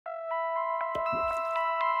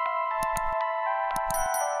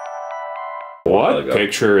What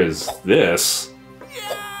picture is this?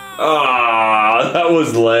 Ah, that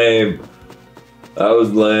was lame. That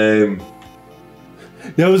was lame.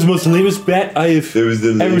 That was the most lamest bat I have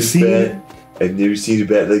ever seen. Bat. I've never seen a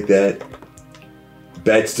bat like that.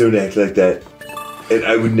 Bats don't act like that. And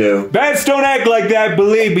I would know. Bats don't act like that,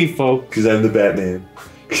 believe me, folks. Because I'm the Batman.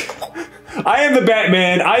 I am the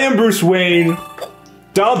Batman. I am Bruce Wayne.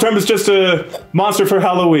 Donald Trump is just a monster for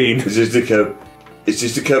Halloween. It's just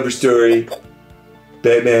a cover story.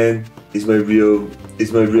 Batman is my real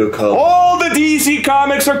color. All the DC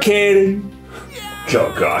comics are canon.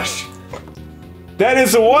 Oh gosh. That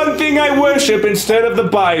is the one thing I worship instead of the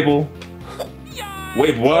Bible.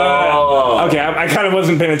 Wait, what? Oh. Okay, I kind of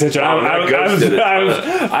wasn't paying attention.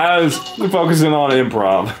 I was focusing on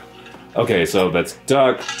improv. Okay, so that's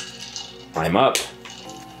duck. Climb up.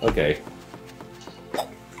 Okay.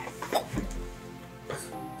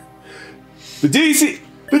 The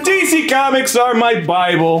DC comics are my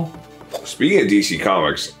Bible. Speaking of DC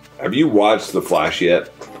Comics, have you watched The Flash yet?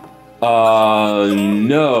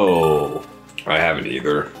 No. I haven't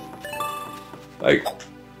either. Like,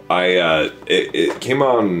 it came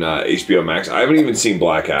on HBO Max. I haven't even seen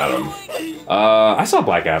Black Adam. I saw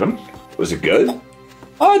Black Adam. Was it good?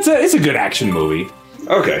 Oh, it's a good action movie.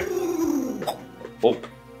 Okay. Oh,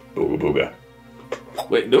 Booga booga.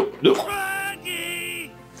 wait, nope.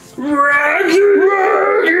 Rocky!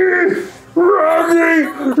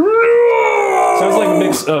 No! Sounds like a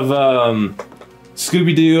mix of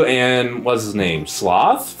Scooby-Doo and what's his name?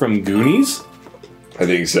 Sloth from Goonies? I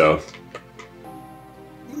think so.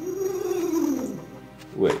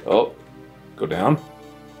 Wait, oh. Go down.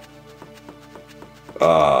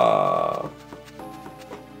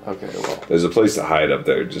 Okay, well. There's a place to hide up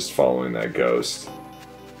there just following that ghost.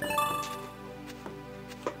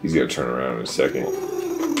 He's gonna turn around in a second.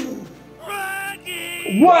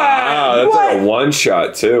 Wow, that's like a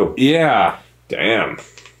one-shot too. Yeah. Damn.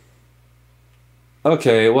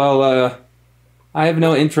 Okay, well, I have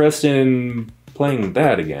no interest in playing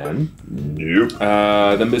that again. Nope.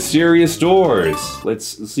 The Mysterious Doors.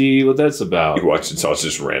 Let's see what that's about. You watch it, so it's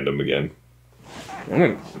just random again. I'm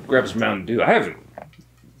gonna grab some Mountain Dew. I haven't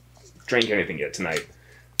drank anything yet tonight.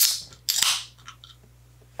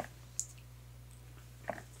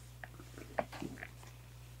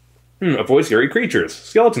 Avoid scary creatures.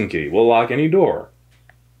 Skeleton key. Will lock any door.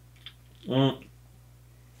 Oh,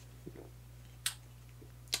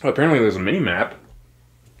 apparently there's a mini-map.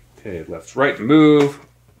 Okay, left, right to move.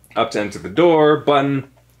 Up to enter the door. Button.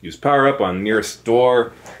 Use power-up on nearest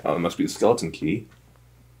door. Oh, it must be the skeleton key.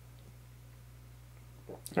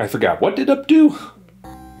 I forgot. What did up do?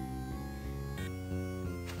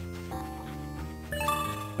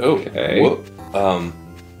 Oh, okay. Whoop.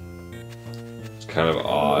 It's kind of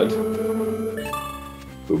odd.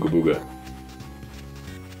 Booga booga.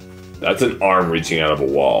 That's an arm reaching out of a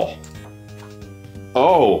wall.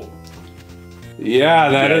 Oh. Yeah,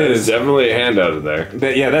 that is. There's definitely a hand out of there.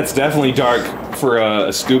 Yeah, that's definitely dark for a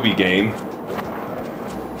Scooby game.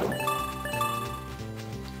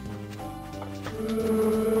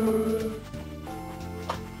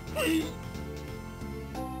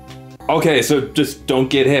 Okay, so just don't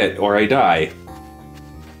get hit or I die.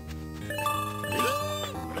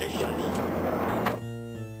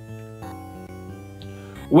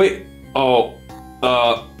 Wait, oh,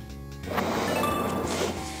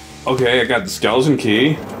 okay, I got the skeleton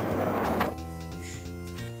key.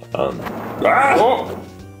 Oh.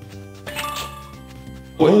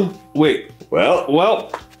 Wait.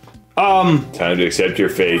 Well, time to accept your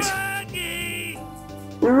fate.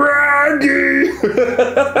 Raggy!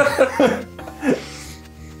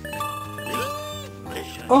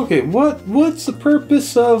 Okay, what's the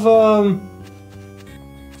purpose of,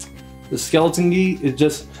 the skeleton key? It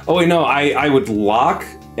just, oh wait, no, I would lock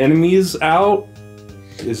enemies out?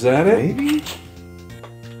 Is that it? Maybe?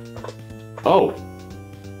 Oh.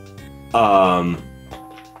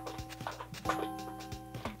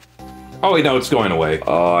 Oh wait, no, it's going away.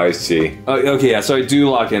 Oh, I see. Okay, yeah, so I do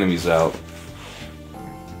lock enemies out.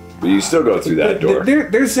 But you still go through that door.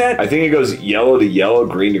 There's that. I think it goes yellow to yellow,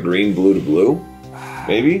 green to green, blue to blue.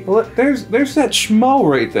 Maybe? Well, there's that schmo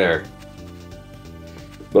right there.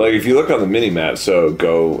 But like, if you look on the mini-map, so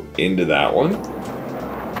go into that one.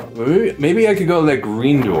 Maybe I could go to that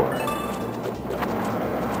green door.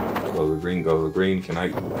 Go to the green, can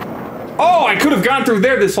I... Oh, I could have gone through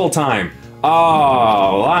there this whole time!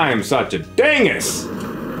 Oh, I'm such a dingus!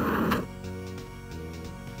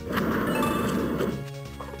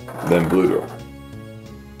 Then blue door.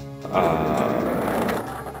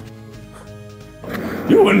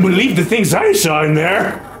 You wouldn't believe the things I saw in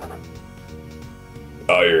there.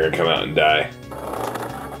 Oh, you're gonna come out and die.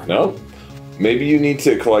 No? Maybe you need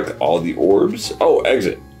to collect all the orbs? Oh,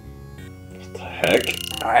 exit. What the heck?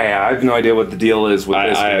 I have no idea what the deal is with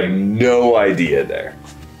this I have game. no idea there.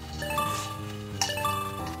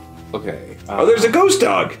 Okay. Oh, there's a ghost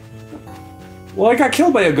dog! Well, I got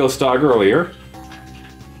killed by a ghost dog earlier.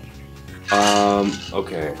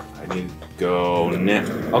 Okay. I need to go now.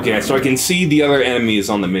 Okay, so I can see the other enemies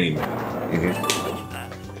on the minimap.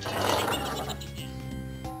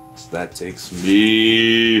 So that takes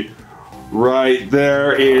me right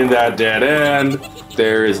there in that dead end.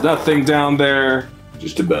 There is nothing down there.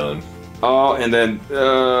 Just a bone. Oh, and then, there's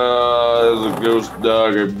a ghost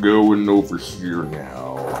dog. I'm going over here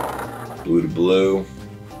now. Blue to blue.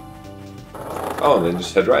 Oh, and then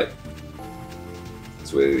just head right.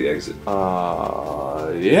 That's the way to the exit.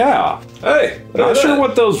 Yeah. Hey! Not sure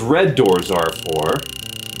what those red doors are for.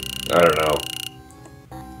 I don't know.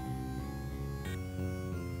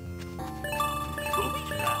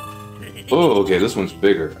 Oh, okay, this one's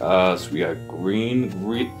bigger. So we got green.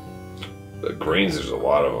 The greens, there's a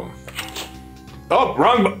lot of them. Oh,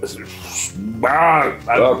 wrong.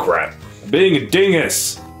 Oh, crap. Being a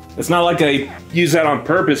dingus. It's not like I use that on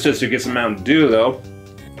purpose just to get some Mountain Dew, though.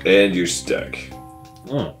 And you're stuck.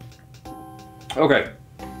 Okay.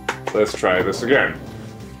 Let's try this again.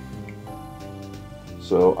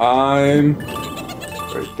 So I'm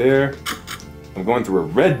right there. I'm going through a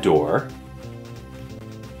red door.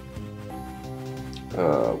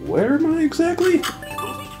 Where am I exactly?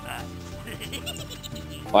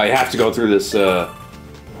 Oh, I have to go through this,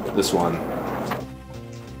 this one.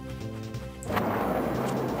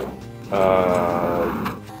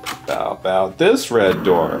 About this red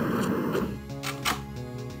door.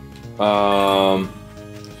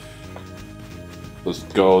 Let's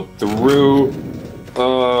go through,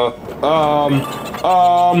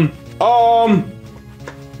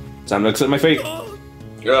 time to accept my fate.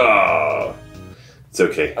 Oh, it's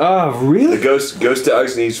okay. Really? The ghost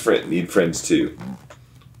dogs need friends too.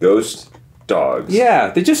 Ghost dogs.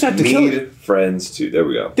 Yeah, they just have to kill you. Need friends too. There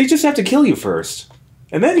we go. They just have to kill you first.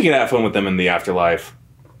 And then you can have fun with them in the afterlife.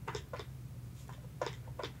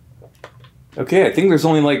 Okay, I think there's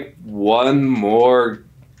only like one more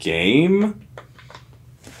game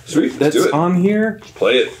Sweet, let's that's do it. on here.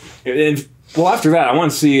 Play it. And, well, after that, I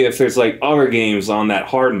want to see if there's like other games on that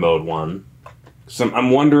hard mode one. So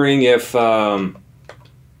I'm wondering if there's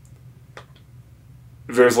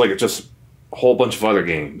like just a whole bunch of other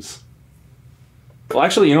games. Well,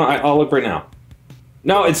 actually, you know, I'll look right now.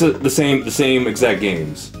 No, it's the same exact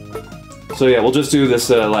games. So yeah, we'll just do this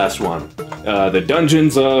last one. The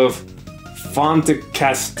Dungeons of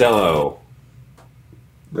Fontecastello.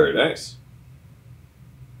 Very nice.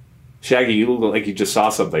 Shaggy, you look like you just saw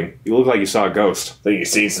something. You look like you saw a ghost. I think you've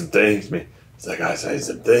seen some things, man. It's like I say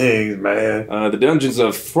some things, man. The Dungeons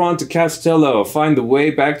of Fontecastello. Find the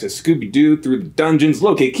way back to Scooby-Doo through the dungeons.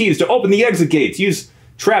 Locate keys to open the exit gates. Use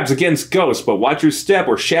traps against ghosts, but watch your step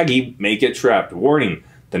or Shaggy may get trapped. Warning,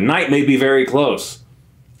 the night may be very close.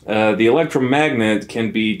 The electromagnet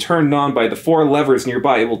can be turned on by the 4 levers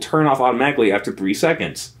nearby. It will turn off automatically after 3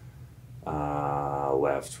 seconds.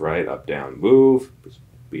 Left, right, up, down, move.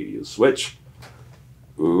 Speedy switch.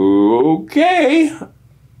 Okay.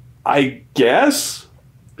 I guess.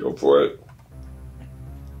 Go for it.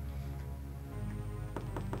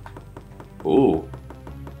 Ooh.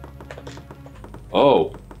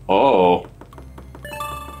 Oh. Oh.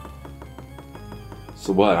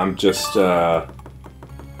 So what? I'm just,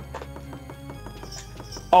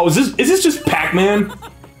 Oh, is this just Pac-Man?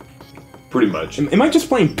 Pretty much. Am I just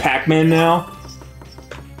playing Pac-Man now?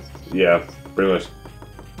 Yeah, pretty much.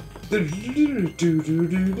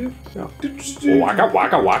 Waka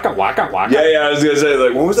waka waka waka waka. Yeah, I was gonna say,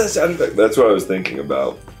 like, what was that sound effect? That's what I was thinking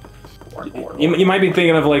about. You might be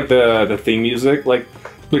thinking of like the theme music, like.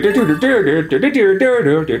 Yeah, I think that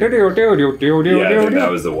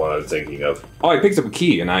was the one I was thinking of. Oh, I picked up a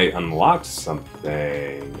key and I unlocked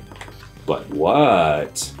something. But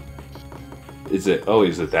what? Is it? Oh,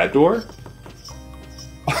 is it that door?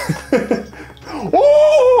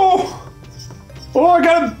 Oh! Oh, I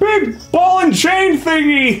got a big ball and chain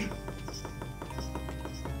thingy!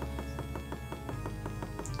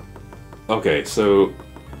 Okay, so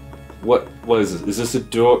what is this? Is this a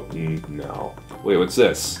door? No. Wait, what's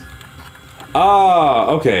this? Ah,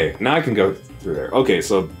 okay. Now I can go through there. Okay,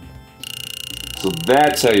 so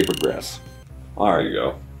that's how you progress. All right, There you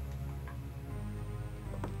go.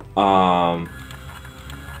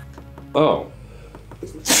 Oh.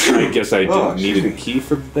 I guess I didn't need a key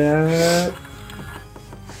for that.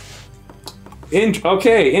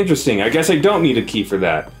 Okay, interesting. I guess I don't need a key for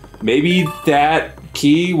that. Maybe that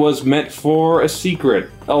key was meant for a secret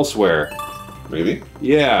elsewhere. Maybe.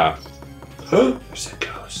 Yeah. Huh? There's a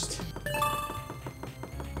ghost.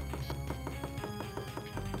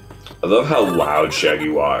 I love how loud Shaggy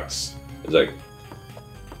walks. It's like,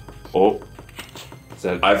 Oh. Is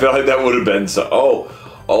that... I feel like that would have been so.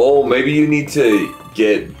 Oh, maybe you need to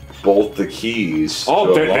get both the keys. Oh,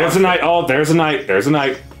 to there's a unlock knight. Oh, there's a knight. There's a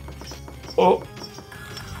knight. Oh.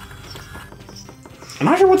 I'm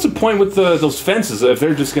not sure what's the point with those fences if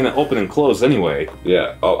they're just gonna open and close anyway. it.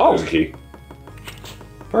 Yeah. Oh, there's a key.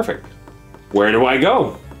 Perfect. Where do I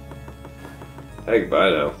go? Heck, bye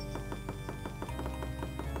now.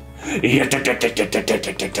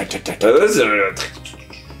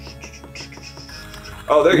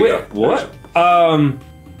 Oh, there you go. What?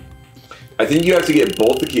 I think you have to get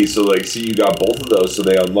both the keys. So, like, see, you got both of those, so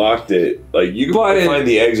they unlocked it. Like, you can probably find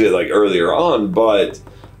the exit like earlier on, but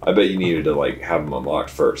I bet you needed to like have them unlocked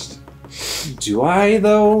first. Do I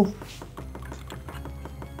though?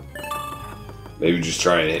 Maybe just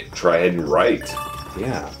try heading right.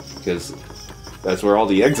 Yeah, because that's where all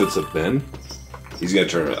the exits have been. He's gonna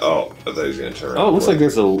turn. Oh, I thought he was gonna turn. Oh, it looks like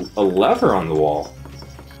there's a lever on the wall.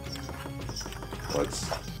 Let's.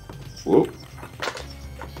 Whoop.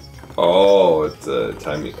 Oh, it's a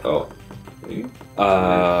timing. Oh, maybe?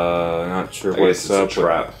 Not sure what's up. It's a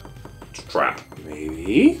trap. It's a trap.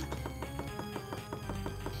 Maybe.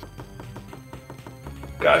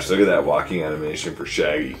 Gosh, look at that walking animation for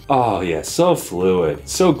Shaggy. Oh yeah, so fluid,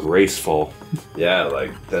 so graceful. Yeah,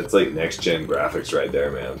 like that's like next gen graphics right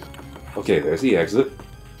there, man. Okay, there's the exit.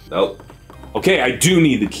 Nope. Okay, I do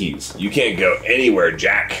need the keys. You can't go anywhere,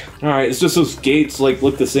 Jack. All right, it's just those gates like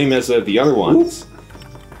look the same as the other ones.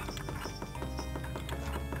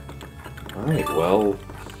 All right, well,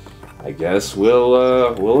 I guess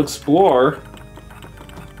we'll explore.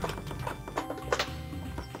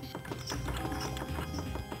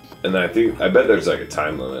 And I bet there's like a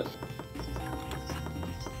time limit.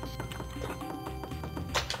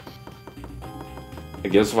 I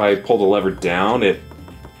guess if I pull the lever down, it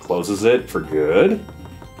closes it for good.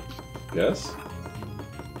 Yes.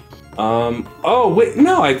 Oh wait,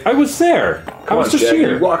 no, I was there. I was just Shaggy,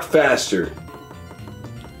 here. walk faster.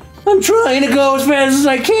 I'm trying to go as fast as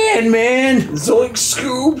I can, man. Zoink,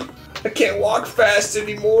 Scoob! I can't walk fast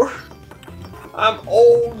anymore. I'm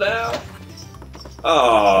old now.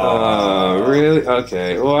 Oh, really?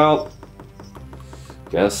 Okay, well,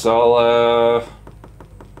 guess I'll,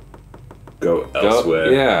 go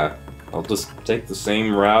elsewhere. Yeah, I'll just take the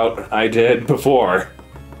same route I did before.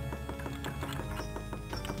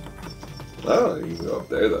 Oh, you can go up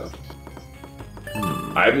there, though.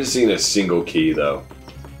 I haven't seen a single key, though.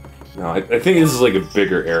 No, I think this is like a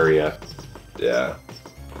bigger area. Yeah.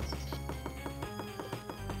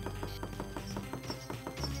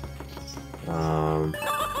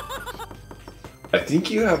 I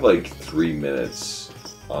think you have like 3 minutes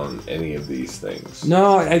on any of these things.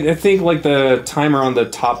 No, I think like the timer on the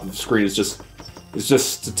top of the screen is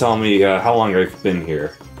just to tell me how long I've been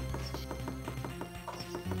here.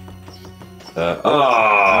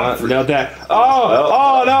 No, that.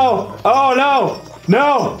 Oh no! Oh no!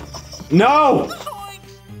 No! No!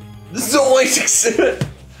 Zoinks!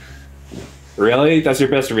 Really? That's your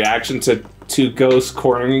best reaction to two ghosts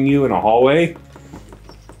cornering you in a hallway?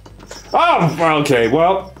 Oh, okay.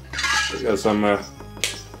 Well, I guess I'm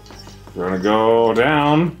gonna go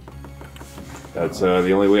down. That's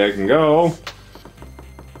the only way I can go.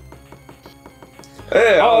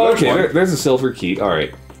 Hey, Oh, okay. There's a silver key. All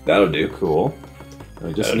right, that'll do. cool.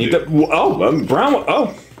 I just That'll need do. the. Oh, brown one.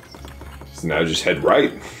 Oh, So now just head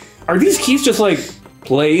right. are these keys just like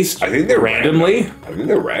placed? I think they're randomly. random. I think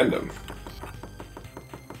they're random.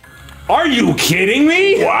 Are you kidding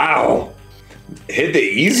me? Wow. Hit the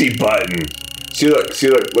easy button. See, look,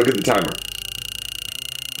 look at the timer.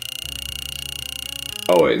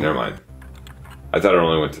 Oh, wait, never mind. I thought it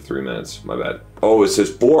only went to 3 minutes. My bad. Oh, it says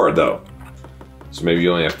 4, though. So maybe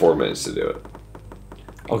you only have 4 minutes to do it.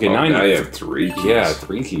 Okay, Oh, now you have 3 keys. Yeah,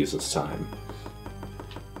 3 keys this time.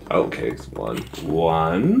 Okay, it's 1.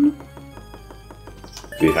 1.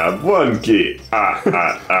 We have 1 key.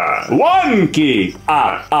 1 key.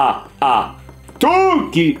 2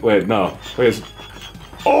 key. Wait, no. Wait.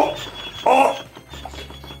 Oh!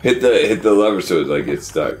 Hit the lever so it gets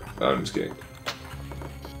stuck. Oh, I'm just kidding.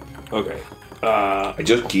 Okay. I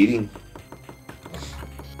just kidding.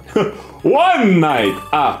 1 night.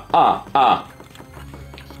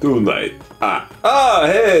 2 night.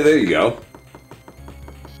 Hey, there you go.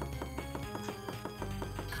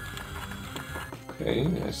 Okay,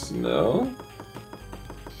 nice to know.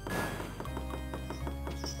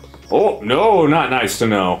 Oh, no, not nice to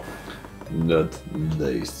know. Not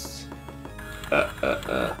nice.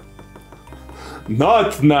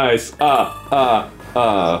 Not nice.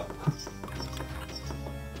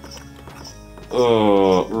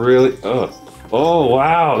 Oh, really? Oh,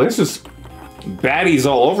 wow. There's just baddies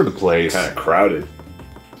all over the place. Kind of crowded.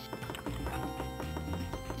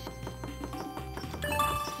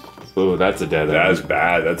 Oh, that's a dead end. That's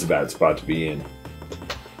bad. That's a bad spot to be in.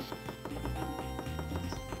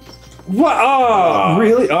 What? Oh,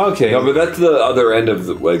 really? Okay. No, but that's the other end of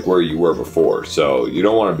like where you were before, so you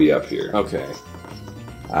don't want to be up here. Okay.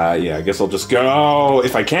 Yeah, I guess I'll just go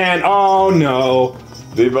if I can. Oh, no.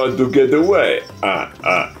 They want to get away.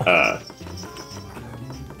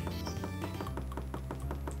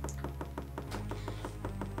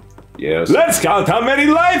 Yes. Let's count how many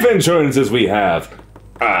life insurances we have.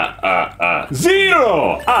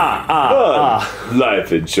 0.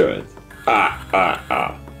 Life insurance.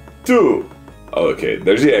 2. Okay,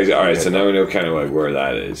 there's the exit. All right, so now we know kind of like where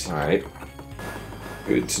that is. All right.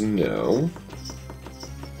 Good to know.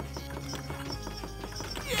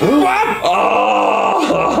 Oh!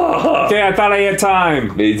 Okay, I thought I had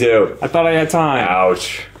time. Me too. I thought I had time.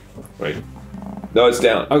 Ouch. Wait. No, it's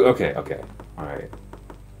down. Oh, okay. All right.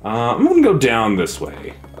 I'm gonna go down this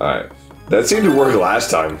way. All right. That seemed to work last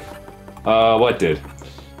time. What did?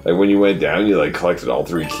 Like when you went down, you like collected all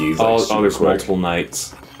 3 keys. Like, Oh, there's quick. multiple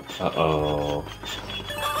nights. Uh-oh.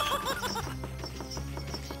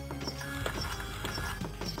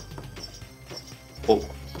 Oh.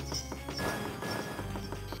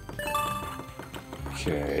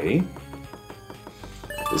 Okay.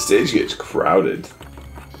 The stage gets crowded.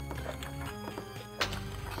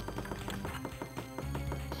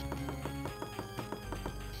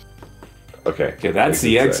 Okay. Okay, that's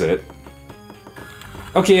the exit.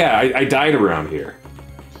 Okay, yeah, I died around here.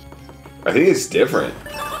 I think it's different.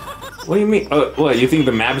 What do you mean? What, you think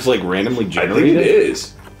the map is like randomly I generated? think it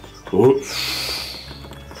is. Oh.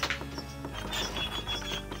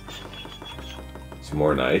 Some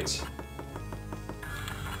more nights.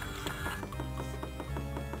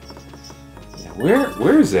 Yeah,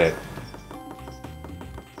 where is it?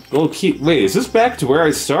 Gold key. Wait, is this back to where I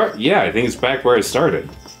start? Yeah, I think it's back where I started.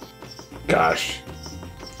 Gosh.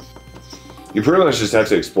 You pretty much just have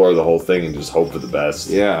to explore the whole thing and just hope for the best.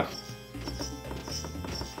 Yeah.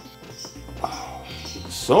 Oh,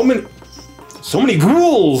 so many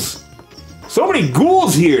ghouls! So many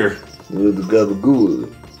ghouls here! Little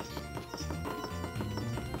gabagool.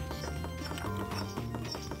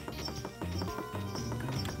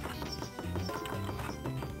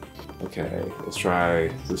 Okay, let's try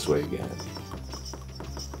this way again.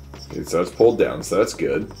 Okay, so it's pulled down, so that's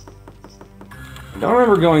good. I don't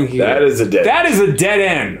remember going here. That is a dead. That is a dead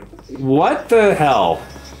end! What the hell?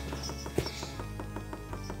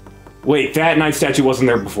 Wait, that night statue wasn't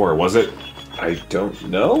there before, was it? I don't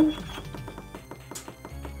know.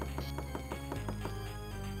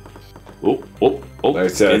 Oh. Like I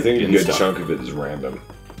said, I think a getting good stuck. chunk of it is random.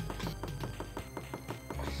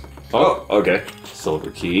 Oh, okay.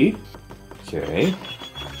 Silver key. Okay.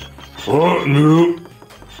 Oh no.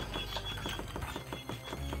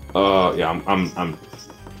 Yeah, I'm not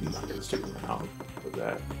gonna stick around with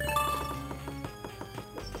that.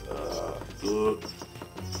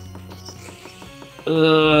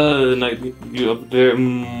 Night you up there.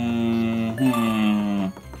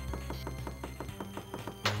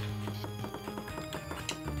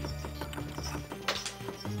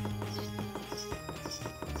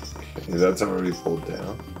 That's already pulled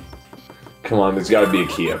down. Come on, there's got to be a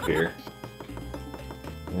key up here.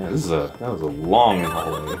 Yeah, that was a long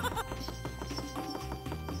hallway.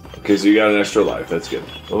 Okay, so you got an extra life. That's good.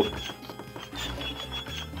 Oh.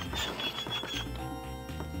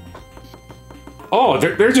 Oh,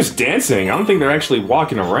 they're just dancing. I don't think they're actually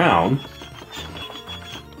walking around.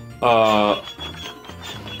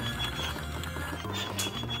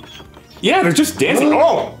 Yeah, they're just dancing.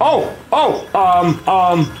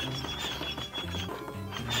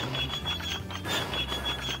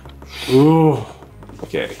 Ooh.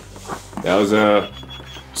 Okay. That was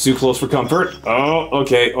too close for comfort. Oh,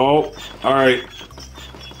 okay. Oh, all right.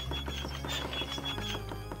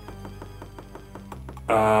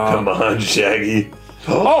 Come on, Shaggy.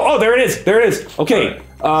 Oh, there it is. There it is. Okay.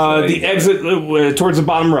 Right. The exit towards the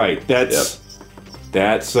bottom right. That's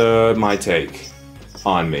my take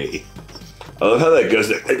on me. I love how that goes.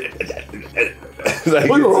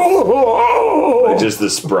 Like, just the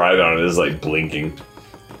sprite on it is like blinking.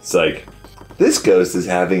 It's like, this ghost is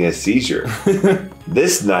having a seizure.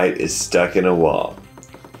 This knight is stuck in a wall.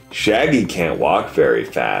 Shaggy can't walk very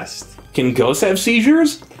fast. Can ghosts have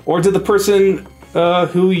seizures? Or did the person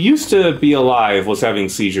who used to be alive was having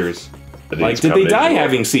seizures. Like, did they die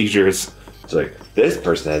having seizures? It's like, this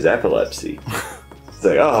person has epilepsy. It's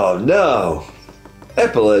like, oh no,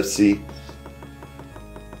 epilepsy.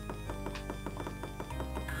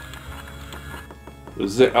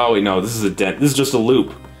 Oh wait, no, this is a dent. This is just a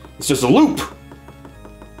loop. It's just a loop.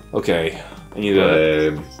 Okay, I need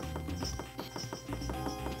to.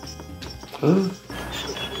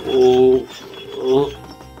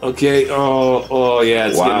 Okay. Oh, yeah.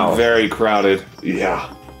 It's getting very crowded.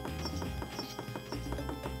 Yeah.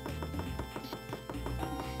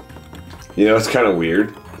 You know, it's kind of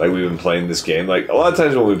weird. Like, we've been playing this game. Like, a lot of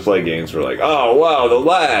times when we play games, we're like, oh, wow, the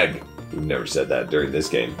lag. We've never said that during this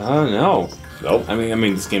game. Oh, no. Nope. I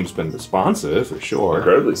mean, this game's been responsive, for sure.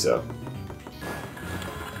 Incredibly so.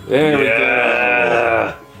 There we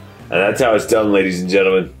go. And that's how it's done, ladies and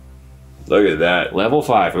gentlemen. Look at that. Level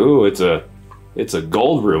 5. Ooh, it's a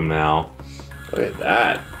gold room now. Look at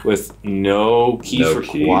that. With no keys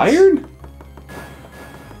required?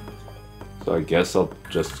 So I guess I'll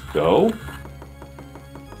just go?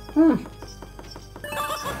 There's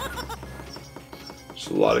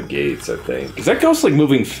a lot of gates, I think. Is that ghost, like,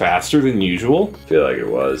 moving faster than usual? I feel like it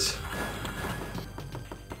was.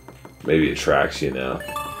 Maybe it tracks you now.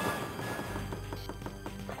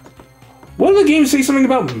 What did the game say something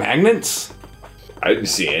about magnets? I didn't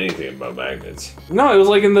see anything about magnets. No, it was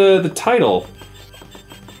like in the title.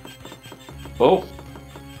 Oh.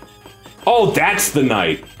 Oh, that's the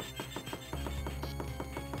night.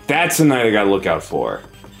 That's the night I gotta look out for.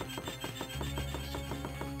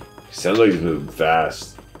 Sounds like he's moving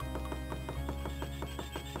fast.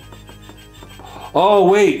 Oh,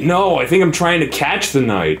 wait, no, I think I'm trying to catch the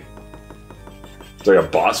night. It's like a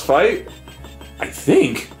boss fight? I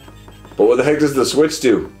think. But what the heck does the switch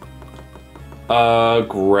do?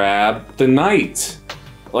 Grab the knight.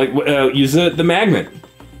 Like, use the magnet.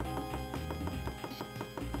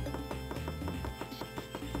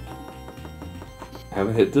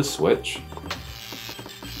 Haven't hit the switch.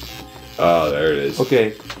 Oh, there it is.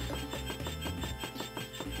 Okay.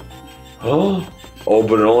 Oh,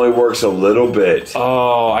 but it only works a little bit.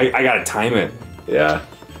 Oh, I gotta time it. Yeah.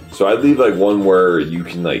 So I'd leave like one where you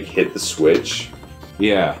can like hit the switch.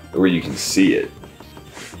 Yeah. Where you can see it.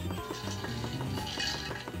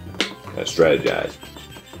 I strategize.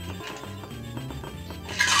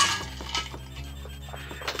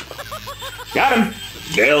 Got him!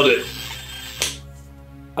 Nailed it.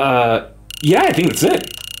 Yeah, I think that's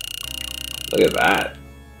it. Look at that.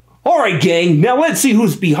 Alright, gang, now let's see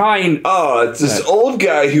who's behind. Oh, it's this old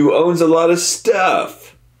guy who owns a lot of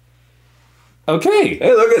stuff. Okay.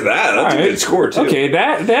 Hey, look at that. That's a good score, too. Okay,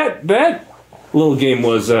 that little game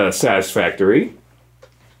was satisfactory.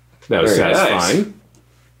 That was very satisfying.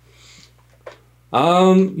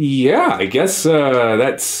 Nice. Yeah, I guess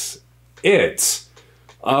that's it.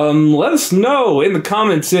 Let us know in the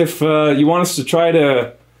comments if you want us to try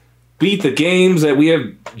to beat the games that we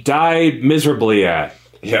have died miserably at.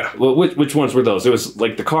 Yeah. Well, which ones were those? It was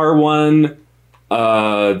like the car one,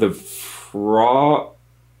 the frog.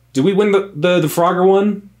 Did we win the Frogger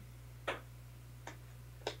one?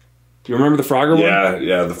 Do you remember the Frogger one?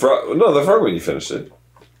 Yeah, the frog. No, the frog one. You finished it.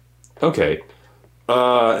 Okay.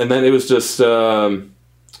 And then it was just Shaggy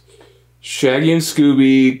and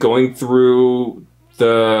Scooby going through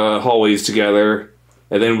the hallways together,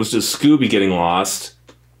 and then it was just Scooby getting lost.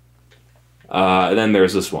 And then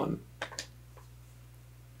there's this one.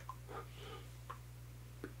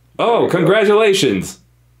 Oh, congratulations!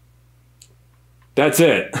 That's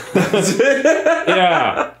it. That's it?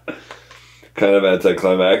 Yeah. Kind of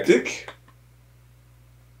anticlimactic.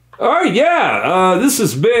 Alright, yeah. This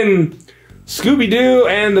has been Scooby-Doo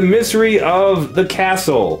and the Mystery of the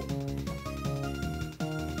Castle.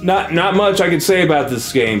 Not much I could say about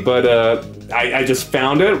this game, but I just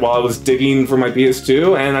found it while I was digging for my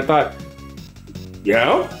PS2, and I thought, you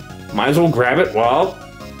know, might as well grab it while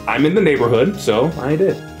I'm in the neighborhood, so I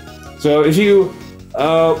did. So if you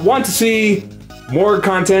want to see more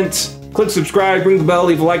content, click subscribe, ring the bell,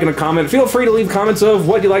 leave a like and a comment. Feel free to leave comments of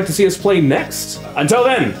what you'd like to see us play next. Until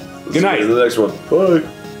then, good night. See you in the next one. Bye.